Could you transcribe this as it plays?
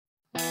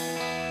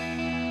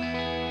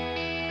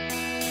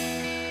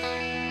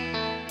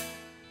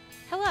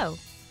Hello,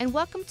 and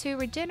welcome to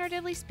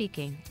Regeneratively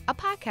Speaking, a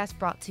podcast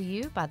brought to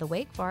you by the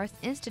Wake Forest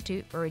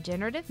Institute for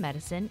Regenerative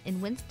Medicine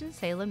in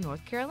Winston-Salem,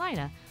 North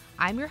Carolina.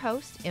 I'm your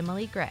host,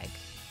 Emily Gregg.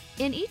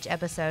 In each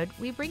episode,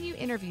 we bring you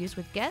interviews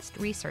with guest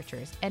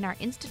researchers and our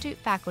institute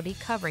faculty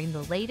covering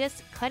the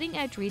latest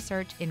cutting-edge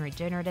research in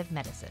regenerative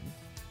medicine.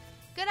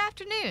 Good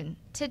afternoon.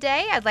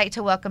 Today, I'd like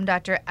to welcome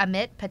Dr.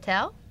 Amit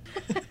Patel,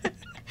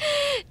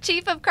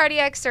 Chief of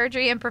Cardiac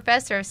Surgery and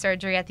Professor of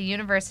Surgery at the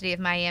University of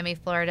Miami,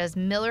 Florida's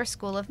Miller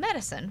School of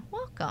Medicine.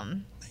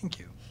 Welcome. Thank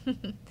you.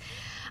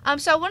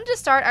 So I wanted to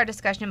start our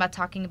discussion about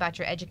talking about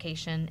your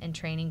education and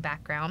training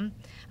background,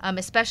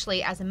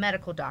 especially as a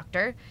medical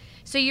doctor.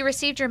 So you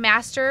received your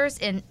master's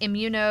in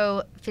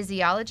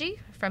immunophysiology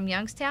from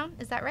Youngstown,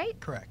 is that right?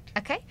 Correct.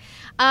 Okay.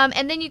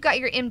 And then you got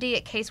your MD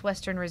at Case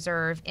Western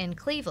Reserve in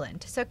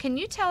Cleveland. So can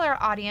you tell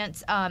our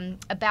audience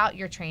about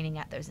your training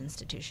at those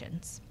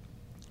institutions?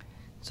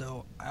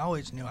 So I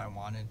always knew I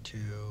wanted to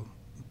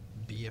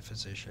be a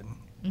physician,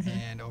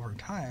 and over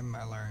time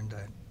I learned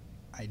that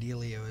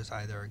ideally it was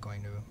either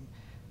going to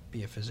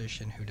be a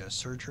physician who does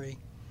surgery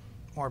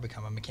or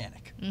become a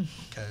mechanic,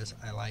 because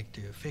I like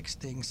to fix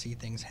things, see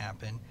things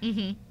happen.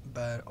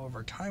 But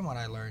over time what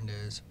I learned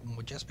is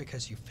just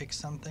because you fix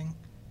something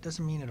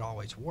doesn't mean it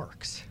always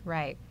works.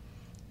 Right.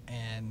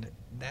 And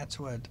that's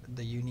what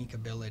the unique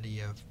ability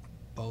of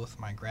both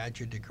my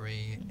graduate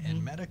degree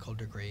and medical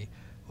degree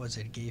was.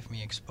 It gave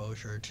me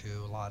exposure to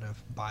a lot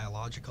of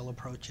biological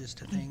approaches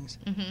to things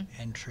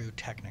and true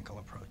technical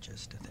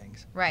approaches to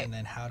things. Right. And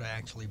then how to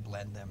actually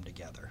blend them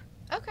together.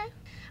 Okay.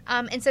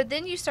 And so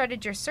then you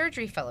started your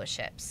surgery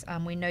fellowships.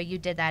 We know you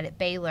did that at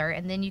Baylor,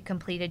 and then you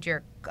completed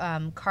your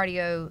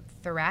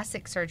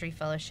cardiothoracic surgery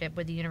fellowship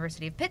with the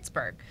University of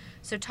Pittsburgh.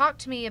 So talk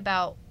to me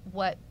about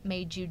what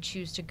made you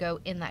choose to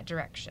go in that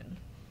direction.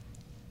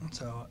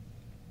 So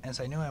as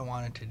I knew I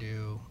wanted to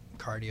do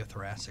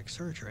cardiothoracic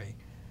surgery,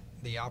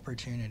 the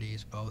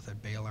opportunities both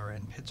at Baylor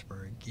and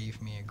Pittsburgh gave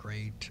me a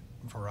great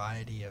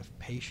variety of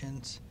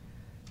patients,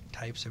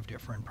 types of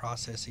different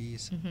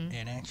processes,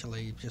 and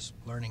actually just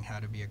learning how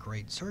to be a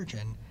great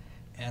surgeon,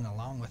 and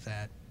along with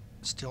that,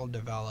 still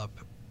develop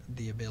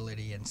the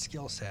ability and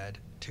skill set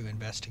to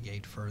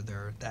investigate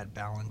further that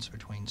balance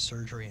between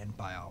surgery and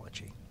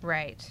biology.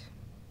 Right.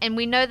 And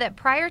we know that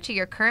prior to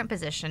your current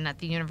position at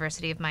the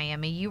University of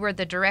Miami, you were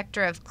the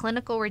Director of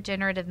Clinical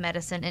Regenerative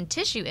Medicine and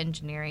Tissue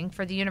Engineering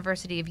for the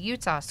University of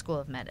Utah School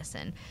of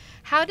Medicine.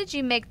 How did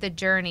you make the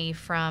journey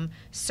from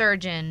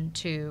surgeon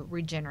to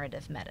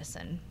regenerative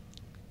medicine?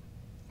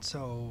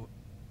 So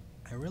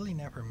I really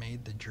never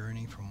made the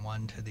journey from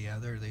one to the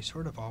other. They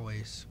sort of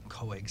always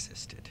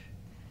coexisted.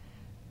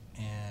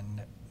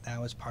 And that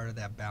was part of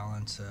that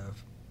balance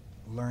of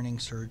learning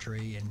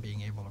surgery and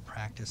being able to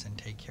practice and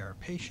take care of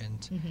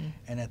patients,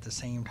 and at the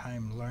same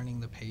time learning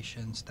the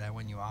patients that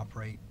when you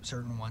operate,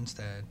 certain ones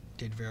that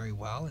did very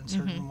well and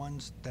certain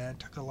ones that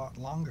took a lot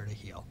longer to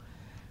heal.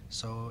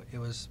 So it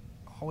was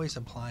always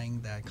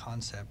applying that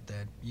concept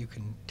that you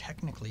can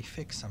technically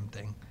fix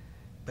something,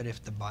 but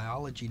if the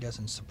biology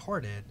doesn't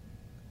support it,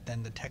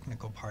 then the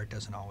technical part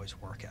doesn't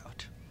always work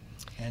out.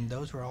 And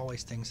those were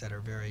always things that are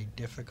very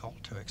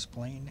difficult to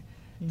explain.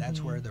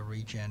 That's where the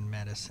regen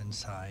medicine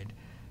side,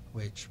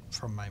 which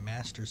from my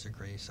master's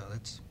degree, so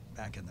that's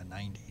back in the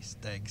 90s,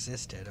 that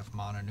existed, of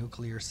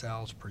mononuclear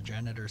cells,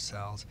 progenitor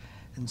cells.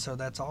 And so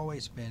that's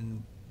always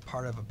been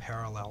part of a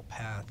parallel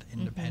path,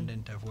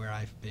 independent of where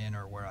I've been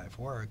or where I've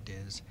worked,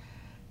 is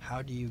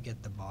how do you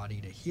get the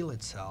body to heal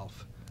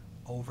itself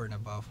over and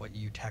above what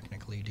you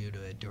technically do to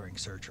it during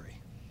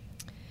surgery?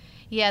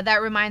 Yeah,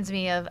 that reminds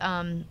me of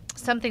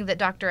something that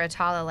Dr.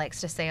 Atala likes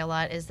to say a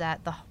lot, is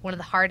that one of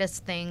the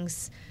hardest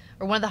things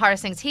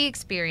he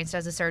experienced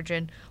as a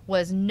surgeon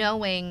was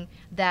knowing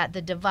that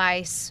the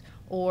device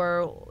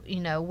or,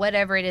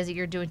 whatever it is that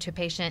you're doing to a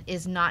patient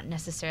is not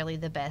necessarily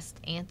the best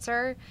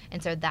answer.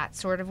 And so that's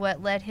sort of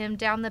what led him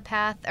down the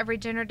path of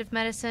regenerative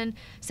medicine.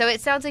 So it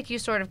sounds like you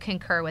sort of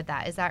concur with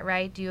that. Is that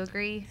right? Do you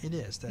agree? It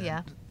is.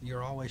 Yeah.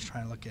 You're always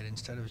trying to look at,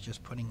 instead of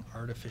just putting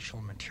artificial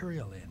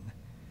material in,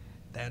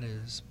 that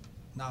is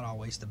not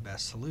always the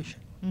best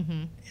solution.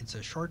 It's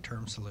a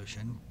short-term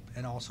solution,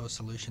 and also a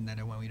solution that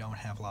when we don't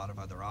have a lot of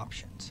other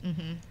options.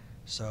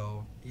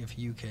 So if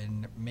you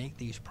can make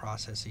these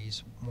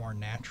processes more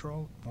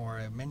natural,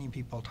 many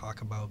people talk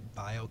about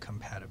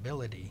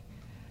biocompatibility.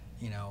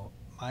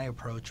 My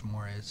approach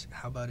more is,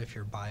 how about if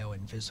you're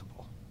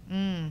bioinvisible?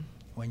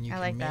 When you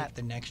can make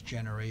the next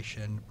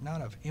generation,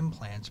 not of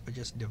implants, but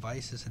just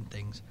devices and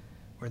things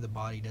where the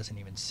body doesn't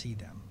even see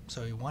them.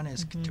 So one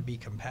is to be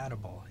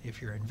compatible.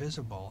 If you're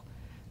invisible,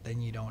 then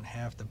you don't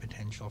have the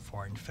potential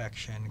for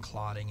infection,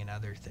 clotting, and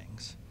other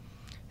things.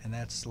 And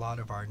that's a lot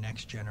of our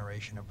next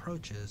generation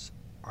approaches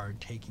are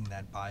taking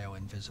that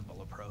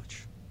bioinvisible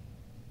approach.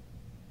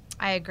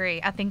 I agree.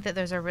 I think that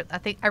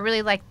I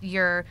really like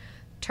your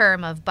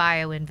term of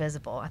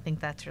bioinvisible. I think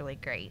that's really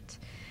great.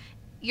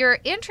 Your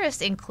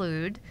interests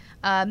include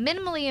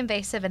minimally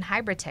invasive and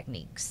hybrid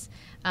techniques.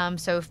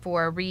 So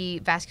for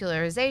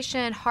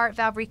revascularization, heart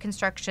valve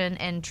reconstruction,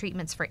 and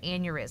treatments for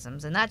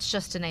aneurysms, and that's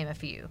just to name a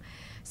few.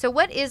 So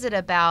what is it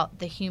about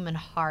the human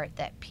heart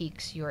that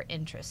piques your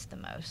interest the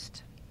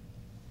most?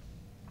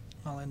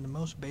 Well, in the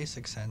most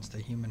basic sense, the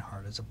human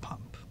heart is a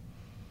pump.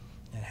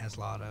 It has a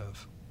lot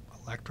of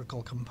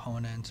electrical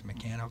components,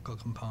 mechanical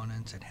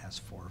components. It has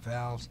 4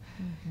 valves.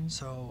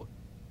 So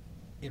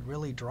it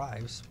really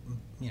drives,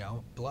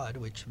 blood,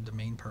 which the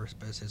main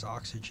purpose is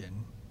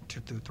oxygen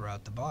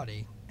throughout the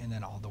body, and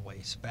then all the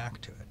waste back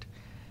to it.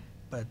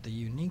 But the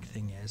unique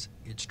thing is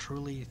it's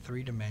truly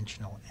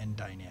 3-dimensional and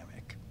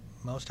dynamic.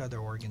 Most other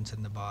organs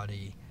in the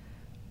body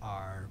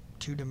are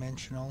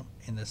 2-dimensional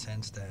in the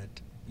sense that,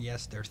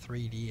 yes, they're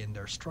 3D in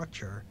their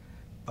structure,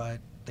 but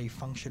they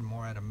function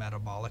more at a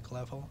metabolic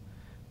level,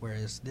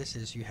 whereas this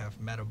is you have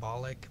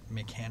metabolic,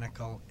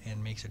 mechanical,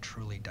 and makes it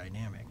truly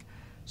dynamic.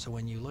 So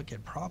when you look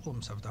at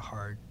problems of the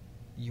heart,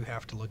 you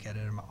have to look at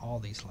it at all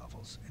these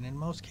levels. And in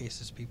most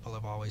cases, people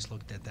have always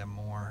looked at them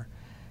more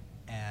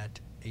at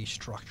a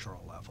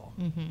structural level.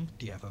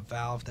 Do you have a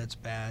valve that's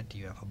bad? Do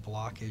you have a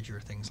blockage or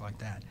things like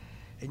that?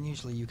 And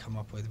usually you come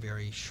up with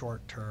very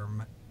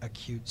short-term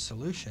acute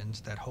solutions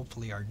that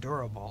hopefully are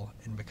durable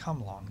and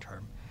become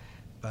long-term.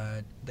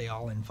 But they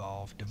all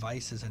involve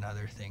devices and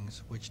other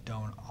things which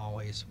don't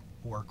always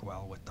work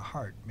well with the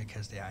heart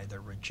because they either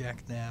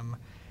reject them,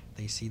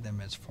 they see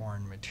them as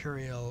foreign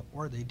material,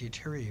 or they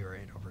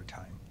deteriorate over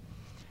time.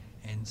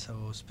 And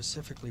so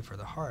specifically for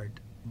the heart,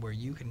 where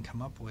you can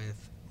come up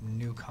with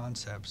new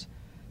concepts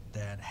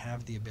that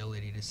have the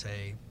ability to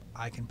say,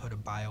 I can put a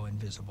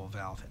bioinvisible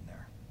valve in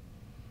there.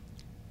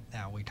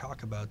 Now, we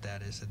talk about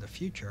that as the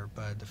future,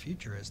 but the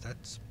future is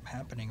that's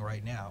happening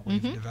right now.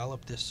 We've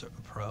developed this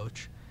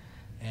approach,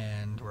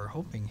 and we're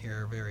hoping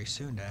here very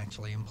soon to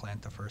actually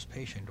implant the first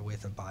patient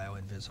with a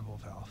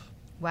bioinvisible valve.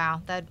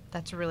 Wow,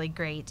 that's really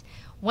great.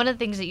 One of the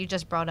things that you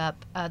just brought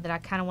up that I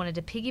kind of wanted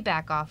to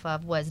piggyback off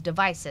of was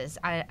devices.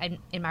 I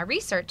in my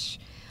research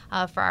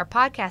for our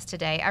podcast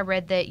today, I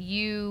read that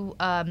you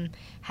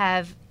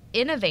have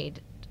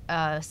innovated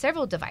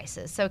several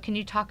devices. So can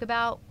you talk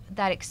about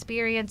that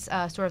experience,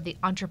 sort of the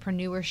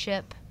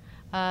entrepreneurship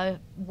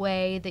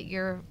way that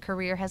your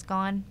career has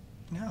gone?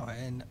 No,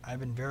 and I've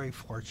been very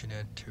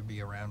fortunate to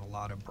be around a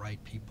lot of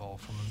bright people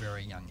from a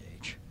very young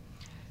age.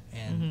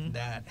 And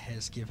that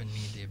has given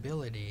me the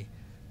ability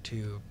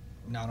to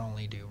not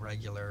only do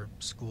regular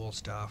school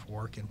stuff,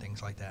 work and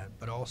things like that,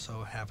 but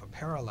also have a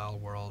parallel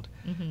world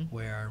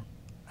where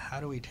how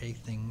do we take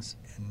things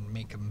and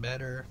make them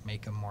better,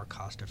 make them more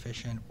cost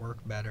efficient, work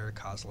better,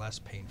 cause less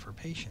pain for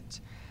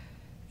patients.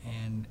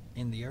 And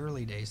in the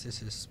early days,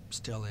 this is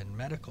still in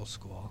medical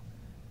school,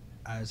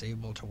 I was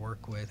able to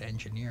work with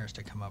engineers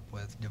to come up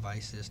with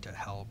devices to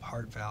help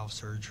heart valve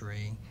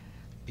surgery,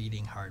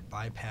 beating heart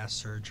bypass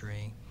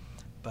surgery,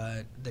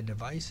 but the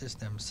devices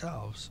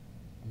themselves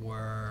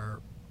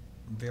were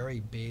very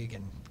big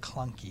and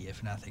clunky,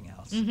 if nothing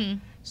else.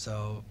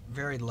 So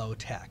very low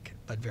tech,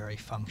 but very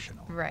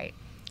functional. Right.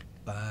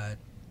 But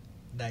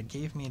that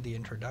gave me the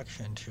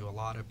introduction to a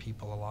lot of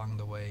people along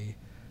the way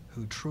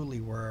who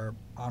truly were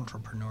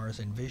entrepreneurs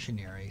and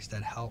visionaries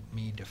that helped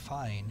me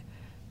define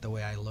the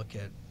way I look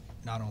at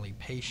not only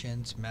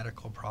patients,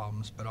 medical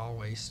problems, but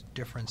always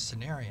different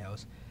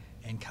scenarios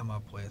and come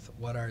up with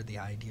what are the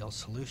ideal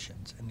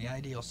solutions. And the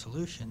ideal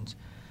solutions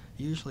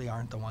usually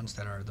aren't the ones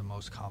that are the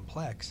most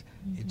complex.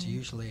 It's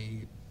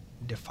usually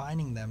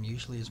defining them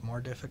usually is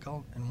more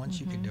difficult. And once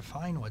you can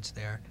define what's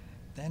there,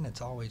 then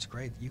it's always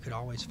great. You could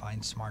always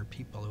find smart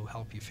people who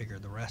help you figure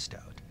the rest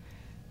out.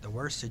 The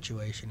worst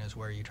situation is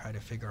where you try to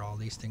figure all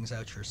these things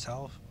out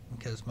yourself,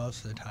 because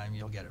most of the time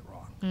you'll get it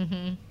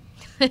wrong.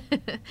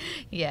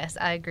 Yes,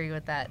 I agree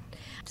with that.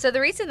 So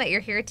the reason that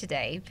you're here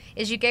today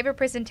is you gave a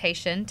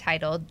presentation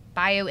titled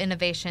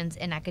Bioinnovations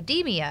in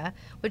Academia,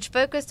 which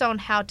focused on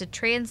how to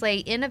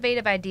translate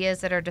innovative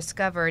ideas that are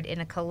discovered in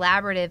a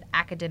collaborative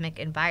academic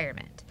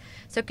environment.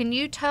 So can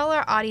you tell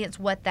our audience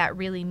what that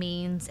really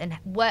means and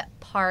what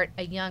part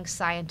a young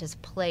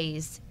scientist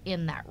plays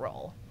in that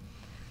role?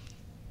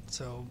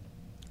 So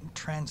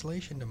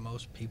translation to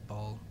most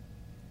people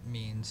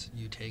means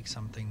you take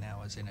something that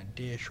was in a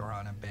dish or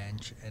on a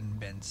bench and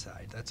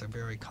bedside. That's a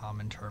very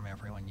common term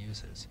everyone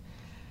uses.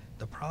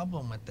 The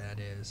problem with that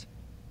is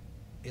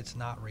it's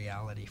not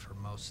reality for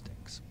most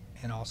things.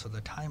 And also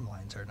the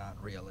timelines are not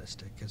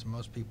realistic, because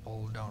most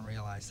people don't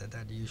realize that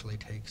that usually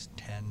takes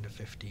 10 to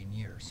 15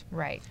 years.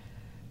 Right.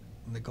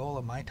 And the goal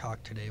of my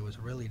talk today was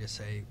really to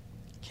say,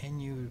 can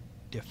you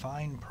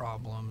define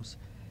problems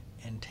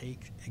and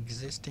take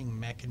existing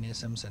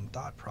mechanisms and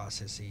thought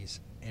processes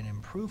and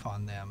improve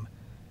on them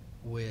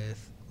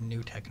with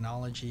new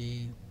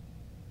technology,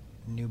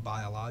 new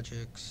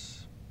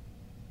biologics,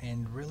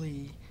 and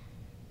really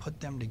put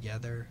them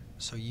together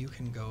so you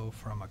can go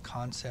from a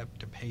concept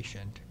to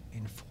patient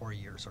in 4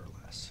 years or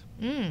less.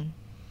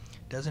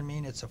 Doesn't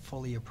mean it's a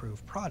fully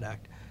approved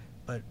product,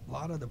 but a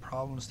lot of the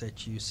problems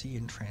that you see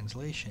in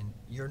translation,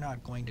 you're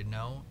not going to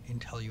know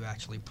until you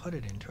actually put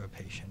it into a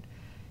patient.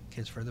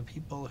 Because for the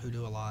people who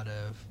do a lot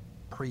of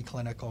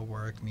preclinical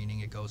work, meaning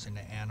it goes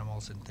into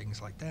animals and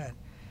things like that,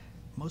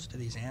 most of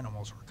these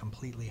animals were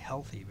completely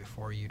healthy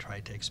before you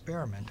tried to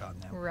experiment on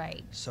them.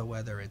 Right. So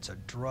whether it's a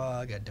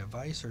drug, a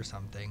device, or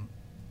something,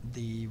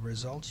 the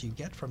results you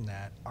get from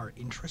that are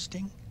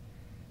interesting,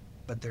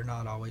 but they're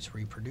not always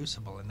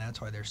reproducible. And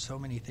that's why there's so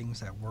many things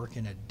that work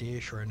in a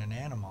dish or in an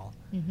animal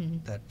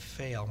that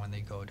fail when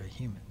they go to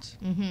humans.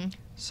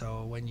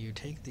 So when you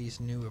take these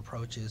new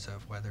approaches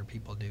of whether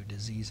people do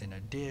disease in a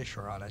dish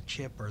or on a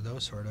chip or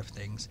those sort of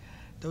things,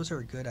 those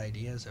are good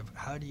ideas of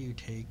how do you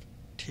take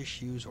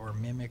tissues or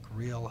mimic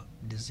real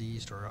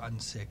diseased or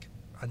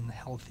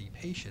unhealthy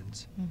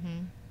patients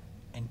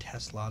and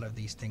test a lot of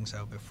these things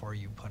out before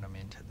you put them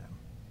into them.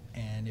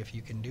 And if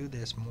you can do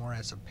this more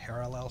as a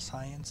parallel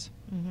science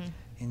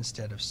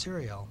instead of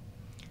serial,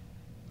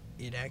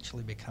 it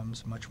actually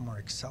becomes much more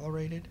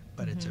accelerated,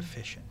 but it's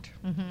efficient.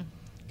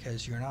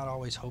 Because you're not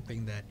always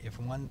hoping that if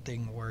one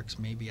thing works,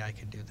 maybe I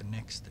could do the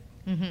next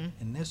thing.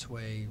 In this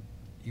way,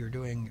 you're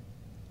doing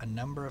a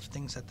number of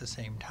things at the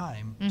same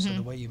time, so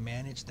the way you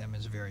manage them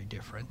is very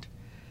different.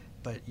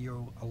 But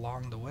you,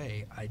 along the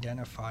way,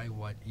 identify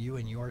what you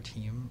and your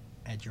team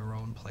at your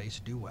own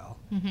place do well.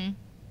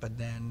 But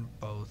then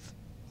both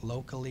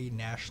locally,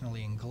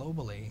 nationally, and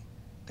globally,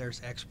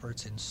 there's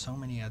experts in so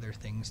many other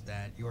things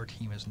that your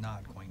team is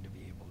not going to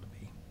be able to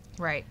be.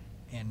 Right.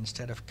 And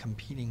instead of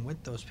competing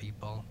with those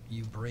people,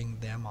 you bring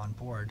them on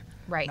board.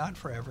 Right. Not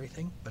for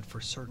everything, but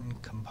for certain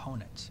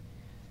components.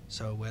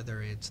 So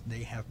whether it's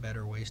they have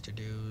better ways to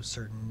do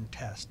certain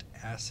test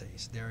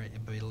assays, their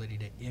ability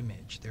to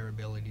image, their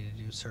ability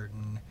to do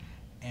certain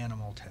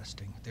animal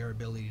testing, their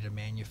ability to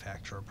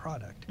manufacture a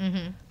product.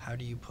 How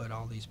do you put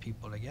all these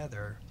people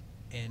together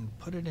and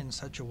put it in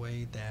such a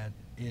way that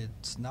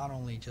it's not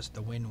only just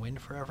a win-win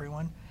for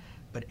everyone,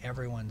 but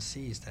everyone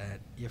sees that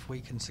if we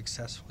can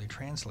successfully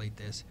translate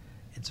this,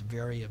 it's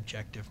very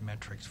objective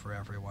metrics for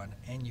everyone,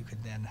 and you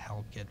could then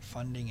help get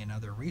funding and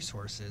other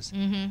resources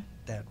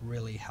that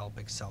really help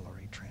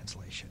accelerate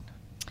translation.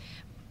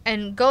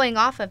 And going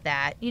off of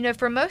that, you know,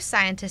 for most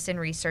scientists and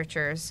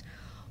researchers,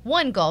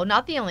 one goal,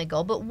 not the only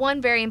goal, but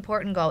one very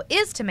important goal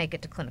is to make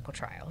it to clinical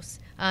trials.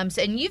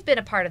 And you've been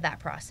a part of that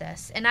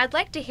process. And I'd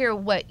like to hear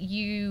what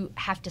you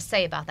have to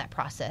say about that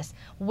process,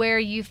 where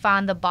you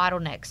find the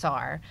bottlenecks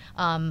are,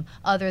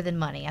 other than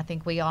money. I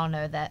think we all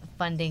know that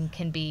funding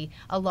can be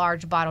a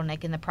large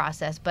bottleneck in the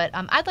process. But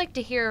I'd like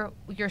to hear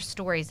your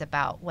stories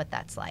about what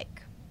that's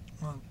like.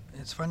 Well,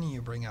 it's funny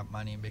you bring up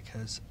money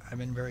because I've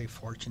been very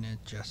fortunate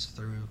just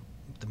through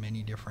the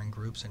many different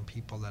groups and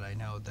people that I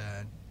know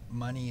that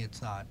money,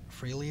 it's not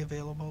freely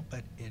available,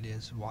 but it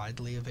is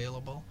widely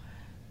available.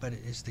 But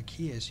the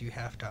key is you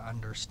have to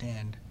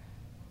understand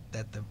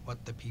that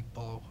what the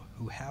people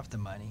who have the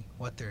money,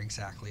 what they're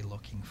exactly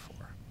looking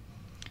for.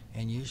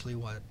 And usually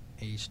what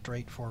a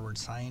straightforward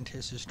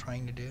scientist is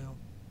trying to do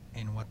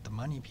and what the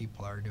money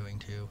people are doing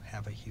to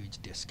have a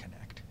huge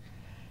disconnect.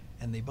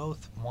 And they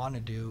both want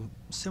to do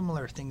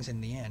similar things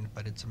in the end,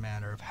 but it's a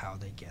matter of how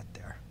they get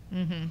there.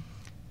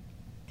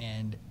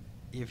 And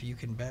if you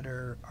can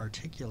better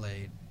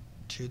articulate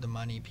to the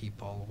money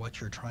people what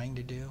you're trying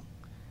to do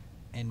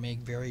and make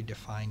very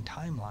defined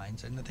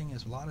timelines. And the thing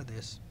is, a lot of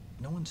this,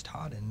 no one's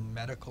taught in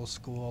medical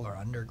school or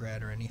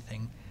undergrad or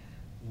anything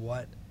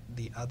what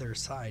the other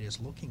side is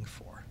looking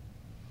for.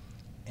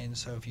 And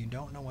so if you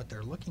don't know what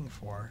they're looking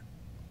for,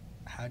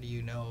 how do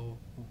you know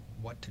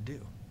what to do?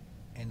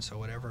 And so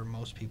whatever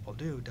most people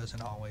do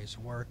doesn't always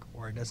work,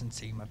 or it doesn't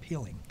seem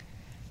appealing.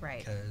 Right.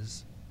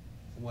 Because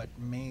what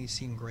may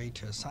seem great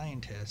to a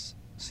scientist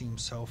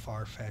seems so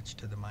far-fetched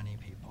to the money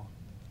people.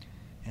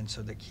 And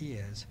so the key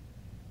is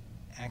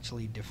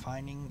actually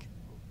defining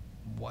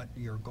what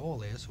your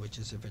goal is, which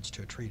is if it's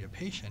to treat a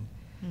patient,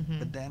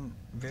 but then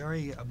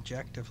very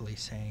objectively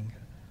saying,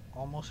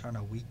 almost on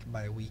a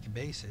week-by-week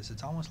basis,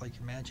 it's almost like,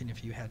 imagine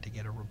if you had to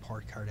get a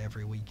report card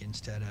every week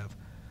instead of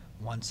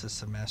once a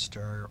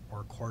semester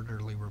or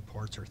quarterly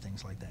reports or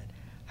things like that.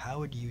 How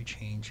would you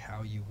change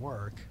how you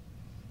work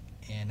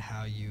and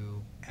how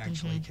you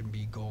actually can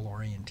be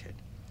goal-oriented?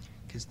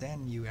 Because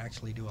then you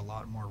actually do a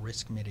lot more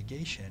risk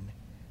mitigation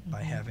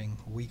by having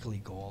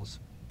weekly goals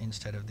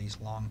instead of these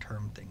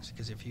long-term things.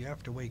 Because if you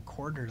have to wait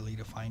quarterly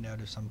to find out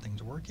if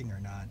something's working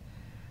or not,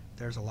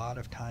 there's a lot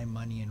of time,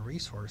 money, and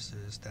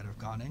resources that have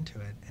gone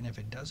into it. And if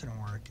it doesn't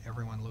work,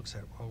 everyone looks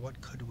at, well,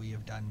 what could we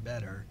have done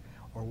better?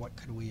 Or what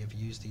could we have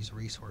used these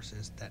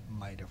resources that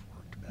might have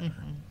worked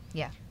better?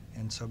 Yeah.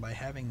 And so by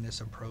having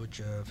this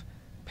approach of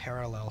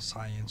parallel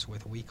science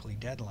with weekly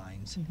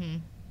deadlines,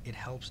 it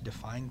helps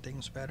define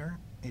things better.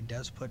 It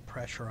does put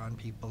pressure on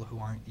people who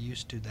aren't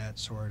used to that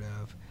sort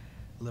of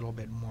little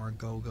bit more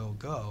go, go,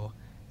 go.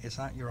 It's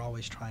not you're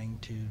always trying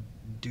to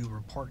do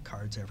report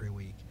cards every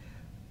week.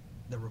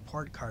 The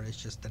report card is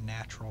just the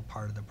natural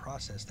part of the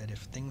process, that if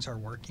things are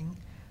working,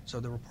 so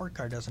the report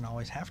card doesn't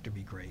always have to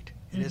be great.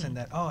 It isn't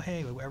that, oh,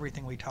 hey,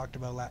 everything we talked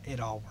about, it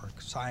all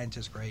works. Science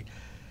is great.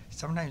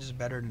 Sometimes it's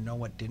better to know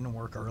what didn't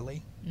work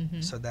early,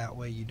 so that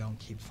way you don't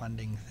keep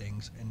funding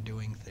things and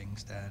doing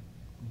things that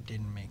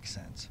didn't make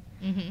sense.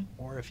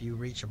 Or if you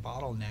reach a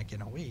bottleneck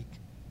in a week,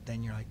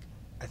 then you're like,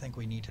 I think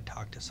we need to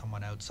talk to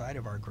someone outside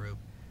of our group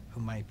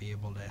who might be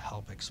able to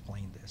help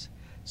explain this.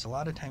 So a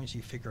lot of times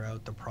you figure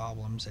out the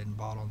problems and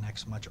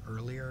bottlenecks much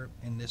earlier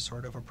in this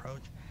sort of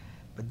approach,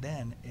 but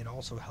then it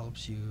also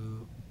helps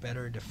you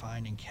better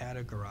define and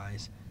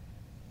categorize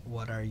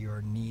what are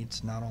your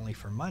needs, not only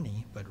for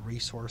money, but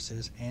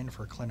resources and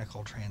for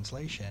clinical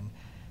translation.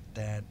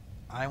 That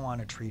I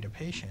want to treat a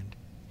patient,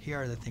 here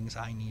are the things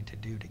I need to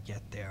do to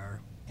get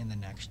there in the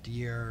next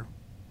year,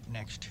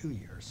 next 2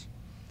 years.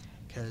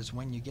 Because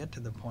when you get to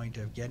the point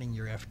of getting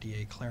your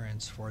FDA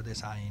clearance for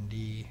this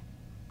IND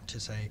to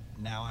say,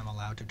 now I'm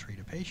allowed to treat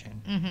a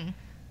patient,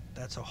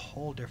 that's a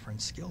whole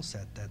different skill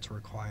set that's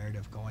required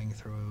of going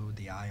through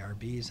the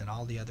IRBs and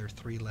all the other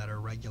 3-letter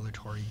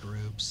regulatory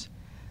groups,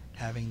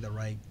 having the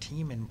right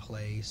team in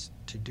place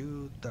to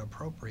do the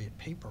appropriate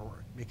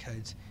paperwork.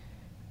 Because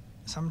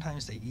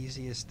sometimes the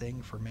easiest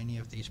thing for many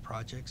of these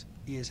projects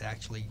is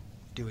actually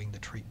doing the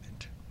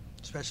treatment,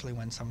 especially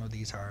when some of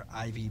these are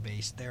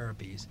IV-based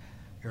therapies.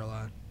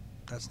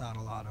 That's not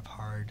a lot of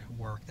hard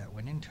work that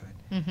went into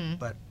it.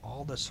 But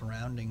all the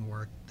surrounding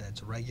work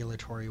that's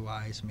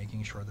regulatory-wise,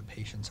 making sure the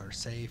patients are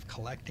safe,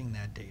 collecting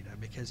that data,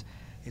 because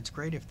it's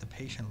great if the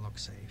patient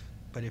looks safe,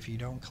 but if you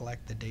don't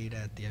collect the data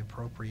at the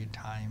appropriate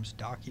times,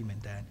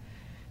 document that,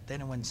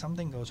 then when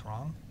something goes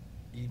wrong,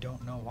 you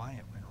don't know why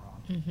it went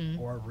wrong,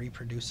 or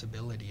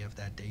reproducibility of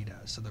that data.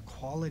 So the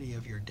quality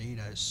of your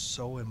data is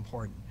so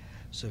important.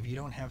 So if you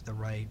don't have the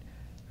right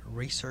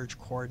research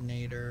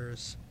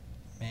coordinators,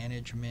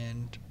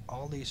 management,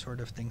 all these sort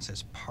of things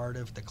as part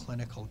of the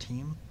clinical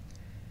team,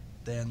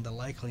 then the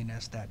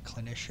likeliness that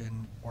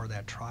clinician or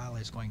that trial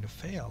is going to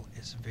fail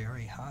is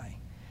very high.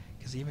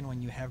 Because even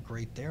when you have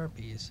great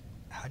therapies,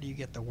 how do you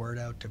get the word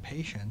out to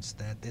patients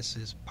that this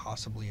is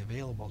possibly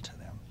available to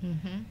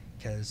them?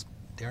 Because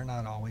they're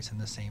not always in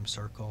the same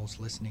circles,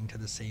 listening to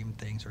the same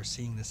things or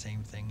seeing the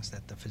same things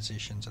that the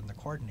physicians and the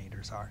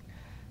coordinators are.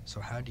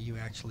 So how do you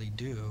actually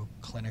do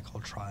clinical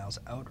trials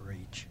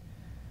outreach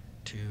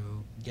to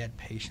get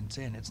patients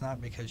in? It's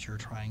not because you're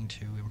trying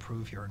to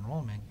improve your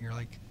enrollment. You're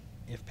like,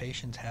 if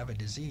patients have a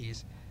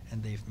disease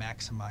and they've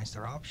maximized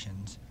their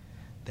options,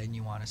 then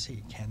you want to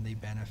see, can they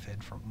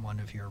benefit from one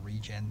of your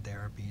regen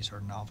therapies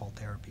or novel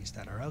therapies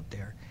that are out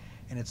there?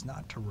 And it's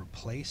not to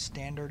replace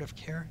standard of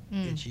care.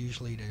 It's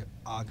usually to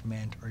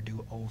augment or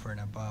do over and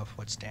above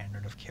what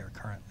standard of care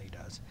currently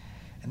does.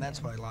 And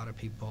that's why a lot of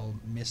people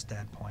miss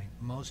that point.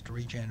 Most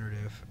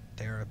regenerative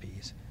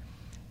therapies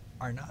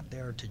are not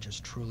there to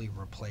just truly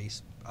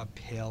replace a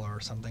pill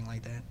or something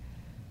like that.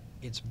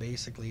 It's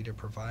basically to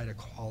provide a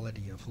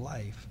quality of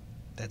life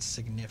that's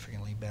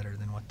significantly better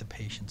than what the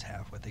patients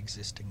have with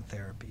existing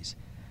therapies.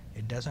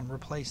 It doesn't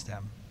replace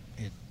them.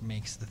 It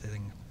makes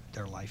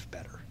their life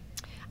better.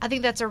 I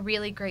think that's a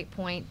really great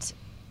point,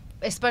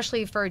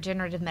 especially for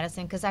regenerative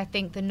medicine, because I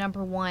think the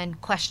number one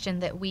question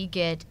that we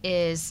get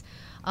is,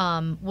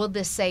 will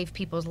this save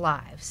people's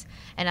lives?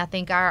 And I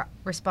think our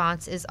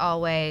response is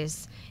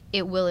always,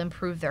 it will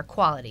improve their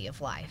quality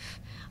of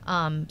life.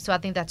 So I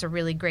think that's a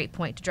really great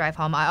point to drive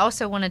home. I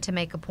also wanted to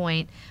make a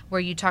point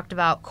where you talked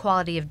about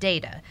quality of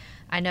data.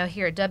 I know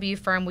here at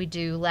WFIRM we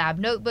do lab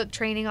notebook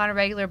training on a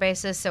regular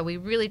basis, so we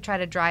really try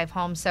to drive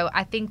home. So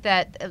I think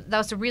that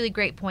was a really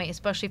great point,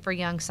 especially for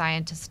young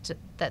scientists,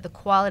 that the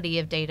quality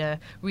of data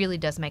really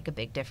does make a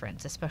big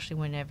difference, especially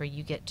whenever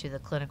you get to the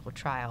clinical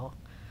trial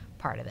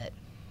part of it.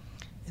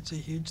 It's a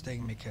huge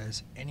thing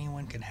because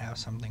anyone can have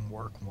something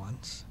work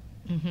once.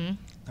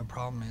 The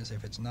problem is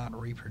if it's not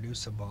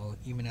reproducible,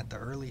 even at the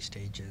early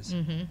stages,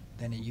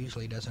 then it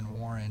usually doesn't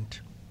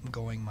warrant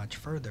going much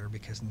further,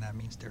 because then that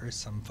means there is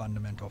some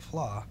fundamental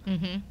flaw.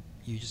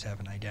 You just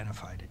haven't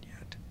identified it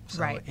yet.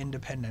 So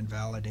independent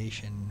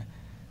validation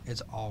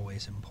is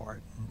always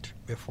important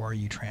before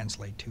you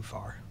translate too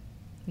far.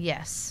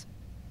 Yes.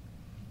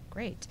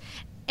 Great.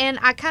 And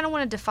I kind of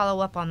wanted to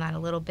follow up on that a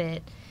little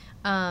bit.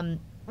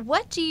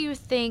 What do you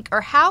think,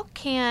 or how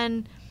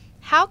can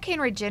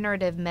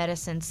regenerative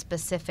medicine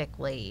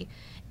specifically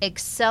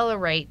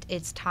accelerate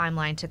its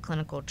timeline to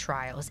clinical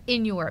trials,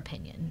 in your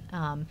opinion?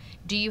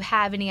 Do you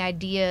have any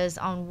ideas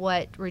on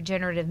what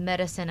regenerative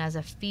medicine as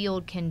a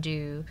field can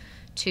do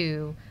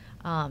to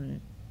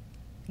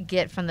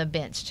get from the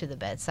bench to the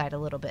bedside a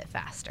little bit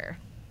faster?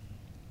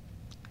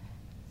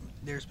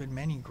 There's been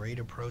many great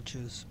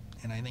approaches,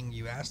 and I think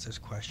you asked this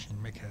question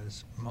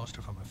because most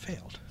of them have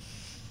failed.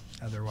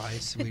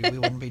 Otherwise, we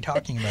wouldn't be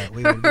talking about it.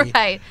 We would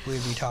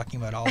be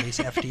talking about all these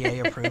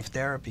FDA-approved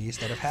therapies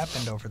that have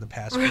happened over the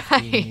past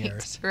 15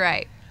 years.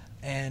 Right.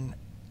 And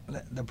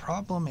the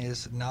problem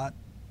is not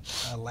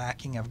a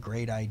lacking of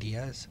great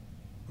ideas.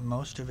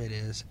 Most of it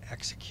is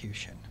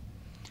execution.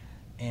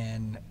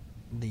 And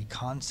the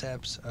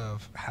concepts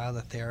of how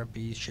the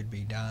therapy should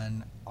be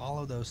done, all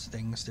of those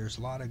things, there's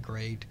a lot of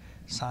great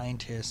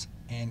scientists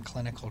and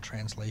clinical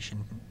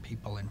translation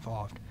people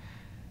involved.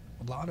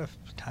 A lot of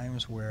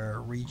times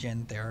where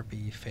regen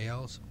therapy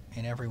fails,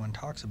 and everyone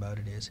talks about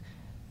it, is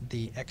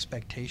the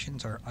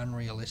expectations are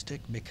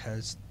unrealistic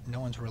because no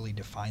one's really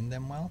defined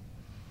them well.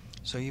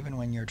 So even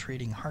when you're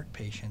treating heart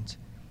patients,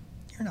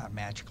 you're not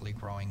magically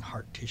growing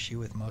heart tissue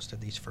with most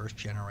of these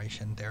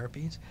first-generation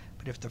therapies.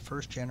 But if the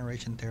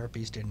first-generation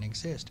therapies didn't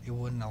exist, it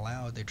wouldn't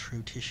allow the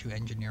true tissue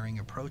engineering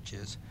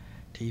approaches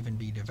to even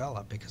be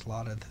developed, because a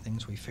lot of the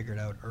things we figured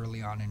out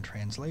early on in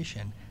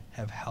translation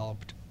have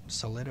helped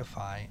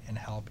solidify and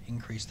help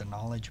increase the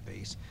knowledge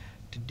base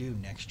to do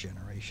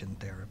next-generation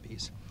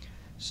therapies.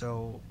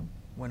 So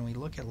when we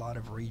look at a lot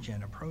of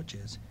regen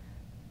approaches,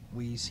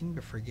 we seem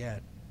to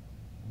forget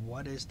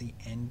what is the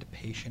end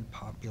patient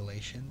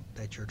population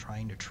that you're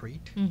trying to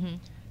treat,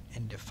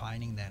 and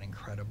defining that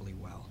incredibly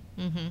well.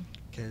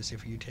 Because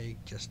if you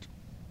take just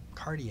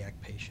cardiac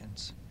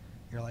patients,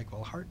 you're like,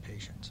 well, heart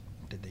patients,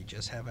 did they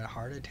just have a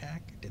heart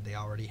attack? Did they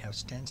already have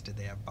stents? Did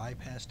they have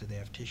bypass? Did they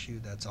have tissue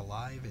that's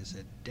alive? Is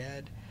it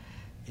dead?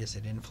 Is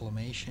it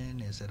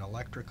inflammation? Is it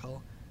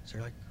electrical? So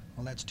you're like,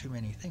 well, that's too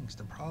many things.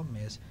 The problem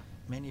is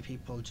many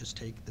people just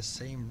take the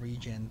same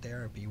regen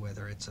therapy,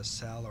 whether it's a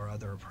cell or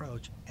other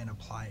approach, and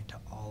apply it to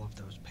all of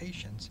those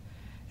patients.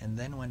 And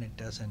then when it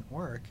doesn't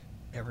work,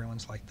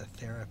 everyone's like, the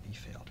therapy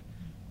failed.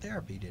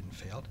 Therapy didn't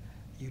fail.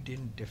 You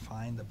didn't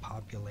define the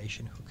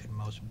population who could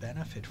most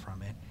benefit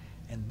from it.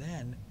 And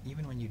then,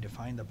 even when you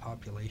define the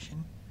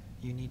population,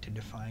 you need to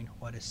define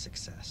what is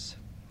success.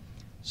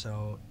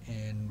 So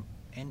in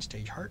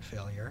end-stage heart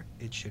failure,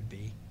 it should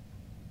be,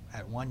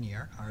 at 1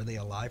 year, are they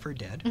alive or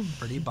dead?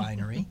 Pretty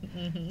binary.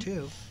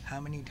 2, how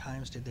many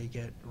times did they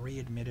get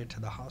readmitted to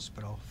the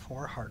hospital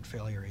for heart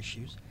failure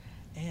issues?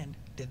 And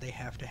did they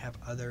have to have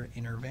other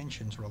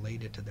interventions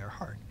related to their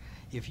heart?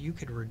 If you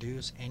could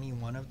reduce any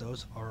one of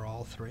those or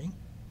all 3,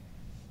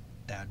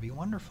 that'd be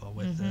wonderful.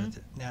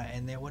 Now,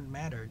 and it wouldn't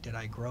matter, did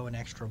I grow an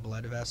extra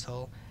blood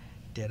vessel?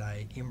 Did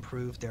I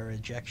improve their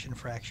ejection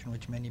fraction,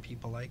 which many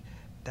people like?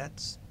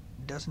 That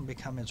doesn't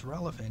become as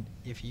relevant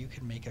if you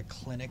can make a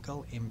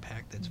clinical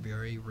impact that's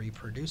very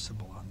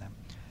reproducible on them.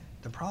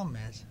 The problem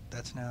is,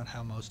 that's not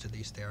how most of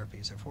these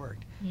therapies have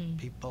worked.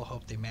 People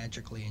hope they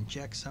magically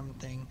inject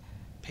something,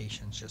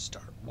 patients just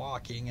start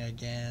walking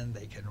again,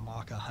 they can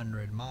walk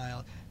 100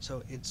 miles.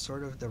 So it's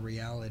sort of the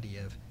reality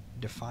of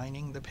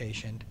defining the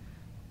patient,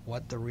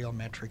 what the real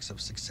metrics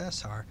of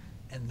success are,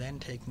 and then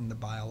taking the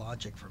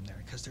biologic from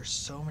there, because there's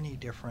so many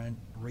different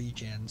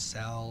regen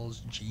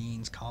cells,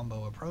 genes,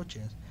 combo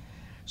approaches.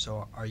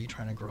 So are you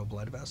trying to grow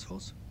blood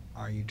vessels?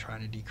 Are you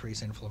trying to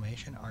decrease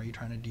inflammation? Are you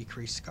trying to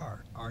decrease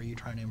scar? Are you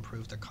trying to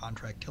improve the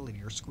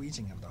contractility or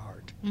squeezing of the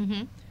heart?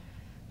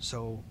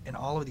 So, and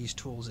all of these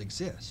tools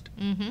exist,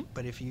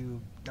 but if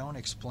you don't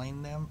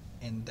explain them,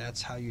 and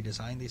that's how you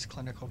design these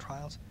clinical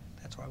trials,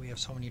 that's why we have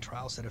so many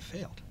trials that have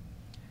failed.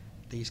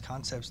 These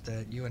concepts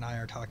that you and I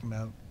are talking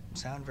about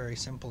sound very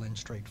simple and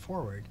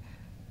straightforward,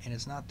 and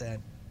it's not that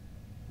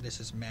this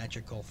is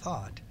magical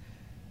thought.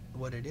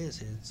 What it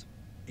is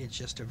it's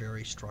just a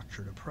very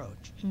structured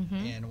approach.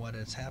 And what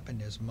has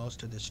happened is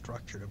most of this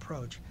structured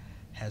approach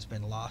has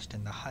been lost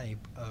in the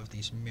hype of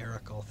these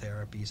miracle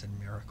therapies and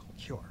miracle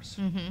cures,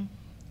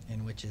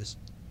 in which is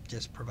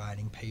just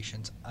providing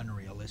patients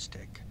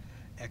unrealistic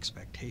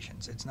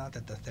expectations. It's not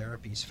that the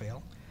therapies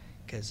fail,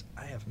 because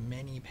I have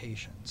many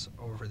patients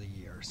over the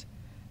years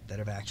that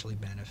have actually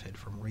benefited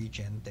from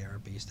regen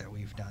therapies that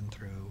we've done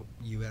through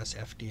US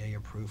FDA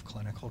approved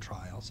clinical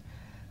trials.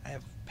 I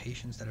have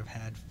patients that have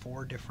had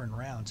 4 different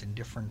rounds in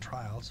different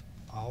trials,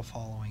 all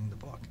following the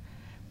book.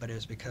 But it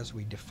was because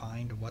we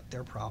defined what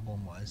their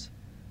problem was,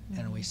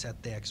 and we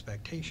set the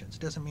expectations.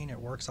 It doesn't mean it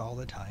works all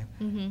the time,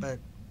 but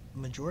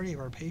majority of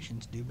our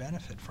patients do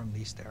benefit from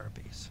these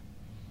therapies.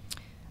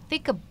 I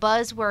think a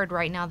buzzword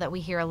right now that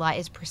we hear a lot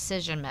is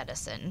precision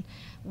medicine.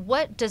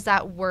 What does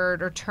that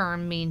word or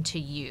term mean to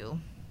you?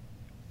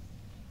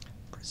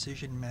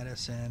 Precision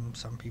medicine,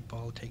 some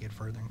people take it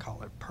further and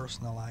call it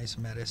personalized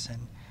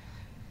medicine.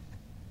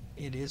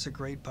 It is a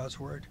great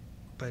buzzword,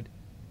 but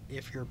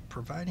if you're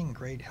providing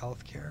great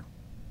health care,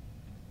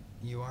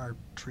 you are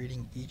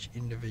treating each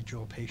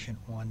individual patient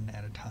one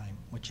at a time,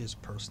 which is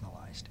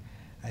personalized.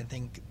 I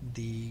think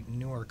the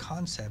newer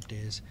concept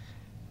is,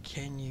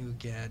 can you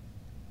get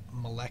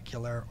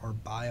molecular or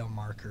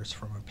biomarkers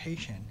from a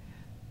patient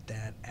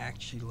that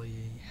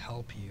actually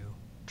help you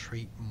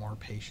treat more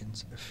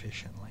patients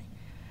efficiently?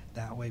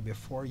 That way,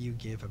 before you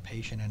give a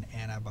patient an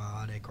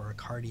antibiotic or a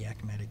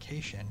cardiac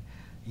medication,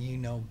 you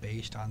know,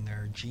 based on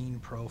their gene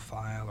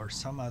profile or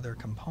some other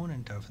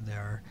component of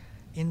their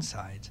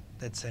insides,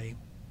 that say,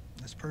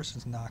 this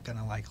person's not going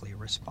to likely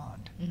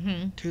respond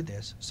to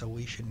this, so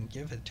we shouldn't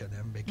give it to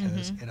them,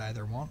 because it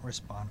either won't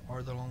respond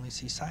or they'll only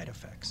see side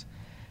effects.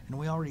 And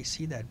we already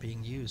see that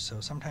being used. So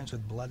sometimes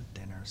with blood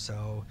thinners,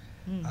 so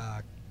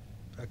a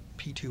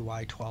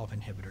P2Y12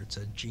 inhibitor, it's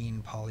a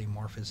gene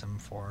polymorphism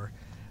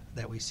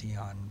that we see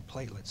on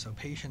platelets. So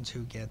patients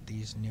who get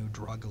these new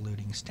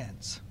drug-eluting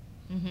stents,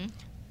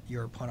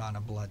 you're put on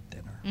a blood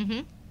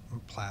thinner,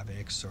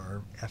 Plavix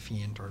or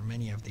Effient or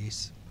many of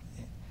these.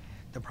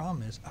 The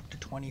problem is up to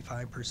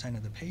 25%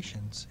 of the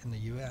patients in the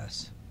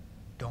U.S.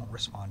 don't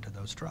respond to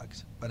those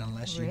drugs. But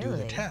unless you do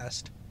the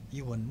test,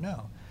 you wouldn't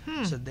know.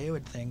 So they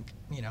would think,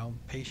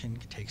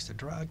 patient takes the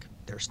drug,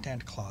 their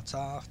stent clots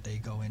off, they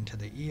go into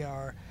the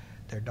ER,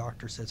 their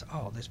doctor says,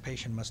 oh, this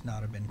patient must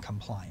not have been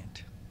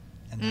compliant,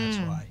 and that's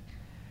why.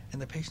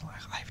 And the patient like,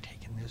 I've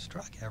taken this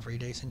drug every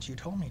day since you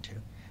told me to.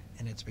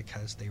 And it's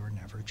because they were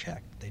never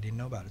checked. They didn't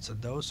know about it. So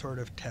those sort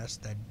of tests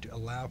that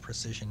allow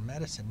precision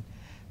medicine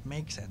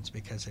make sense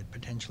because it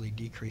potentially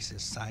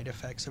decreases side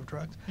effects of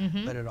drugs,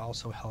 but it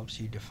also helps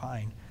you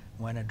define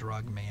when a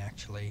drug may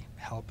actually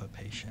help a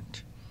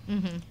patient.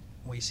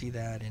 We see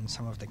that in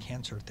some of the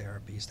cancer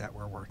therapies that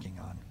we're working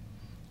on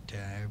to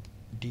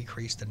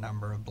decrease the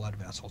number of blood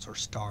vessels or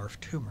starve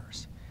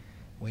tumors.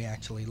 We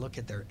actually look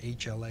at their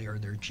HLA or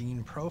their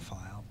gene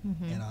profile,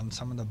 and on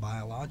some of the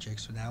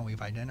biologics, now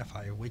we've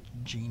identified which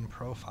gene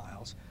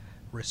profiles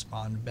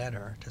respond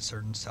better to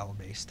certain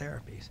cell-based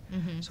therapies.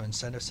 So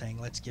instead of saying,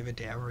 let's give it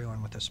to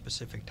everyone with a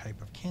specific type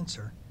of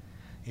cancer,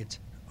 it's,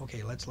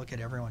 okay, let's look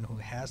at everyone who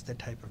has the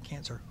type of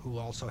cancer who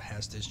also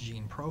has this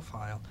gene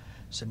profile.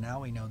 So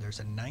now we know there's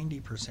a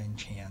 90%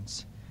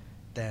 chance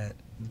that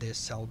this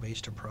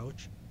cell-based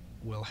approach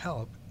will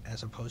help,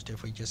 as opposed to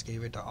if we just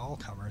gave it to all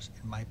comers,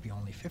 it might be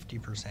only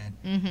 50%,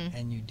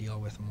 and you deal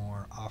with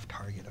more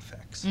off-target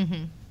effects.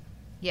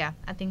 Yeah,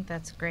 I think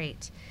that's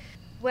great.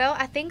 Well,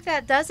 I think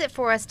that does it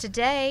for us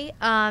today.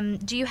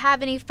 Do you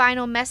have any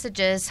final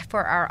messages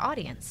for our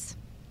audience?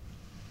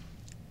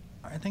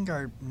 I think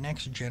our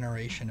next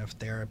generation of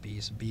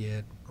therapies, be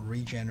it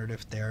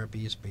regenerative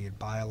therapies, be it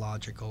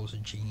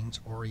biologicals, genes,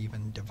 or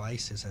even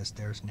devices, as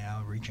there's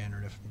now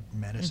regenerative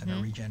medicine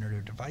or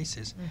regenerative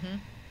devices,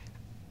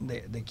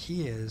 the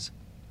key is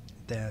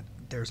that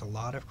there's a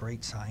lot of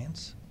great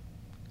science.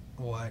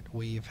 What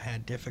we've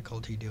had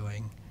difficulty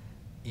doing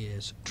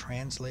is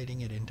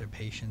translating it into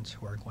patients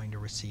who are going to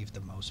receive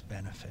the most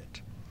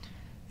benefit.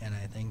 And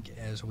I think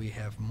as we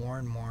have more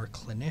and more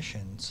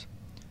clinicians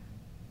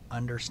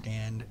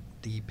understand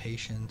the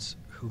patients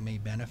who may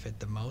benefit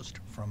the most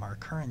from our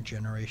current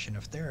generation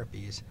of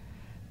therapies,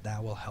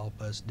 that will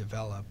help us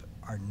develop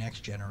our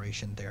next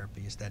generation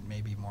therapies that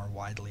may be more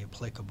widely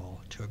applicable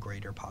to a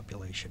greater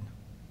population.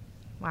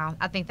 Wow,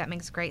 I think that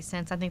makes great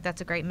sense. I think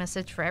that's a great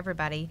message for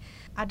everybody.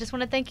 I just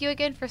want to thank you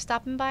again for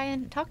stopping by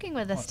and talking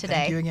with us today.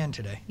 Thank you again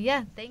today.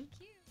 Yeah, thank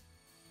you.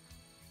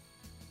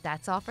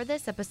 That's all for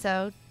this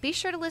episode. Be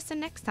sure to listen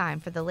next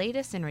time for the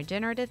latest in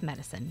regenerative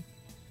medicine.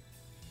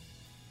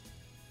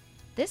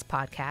 This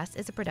podcast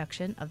is a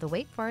production of the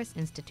Wake Forest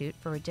Institute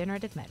for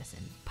Regenerative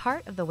Medicine,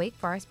 part of the Wake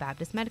Forest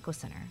Baptist Medical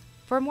Center.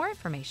 For more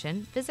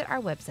information, visit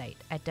our website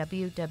at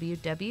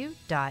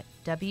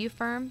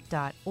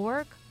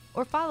www.wfirm.org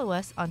or follow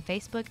us on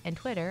Facebook and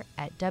Twitter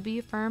at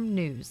WFirm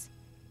News.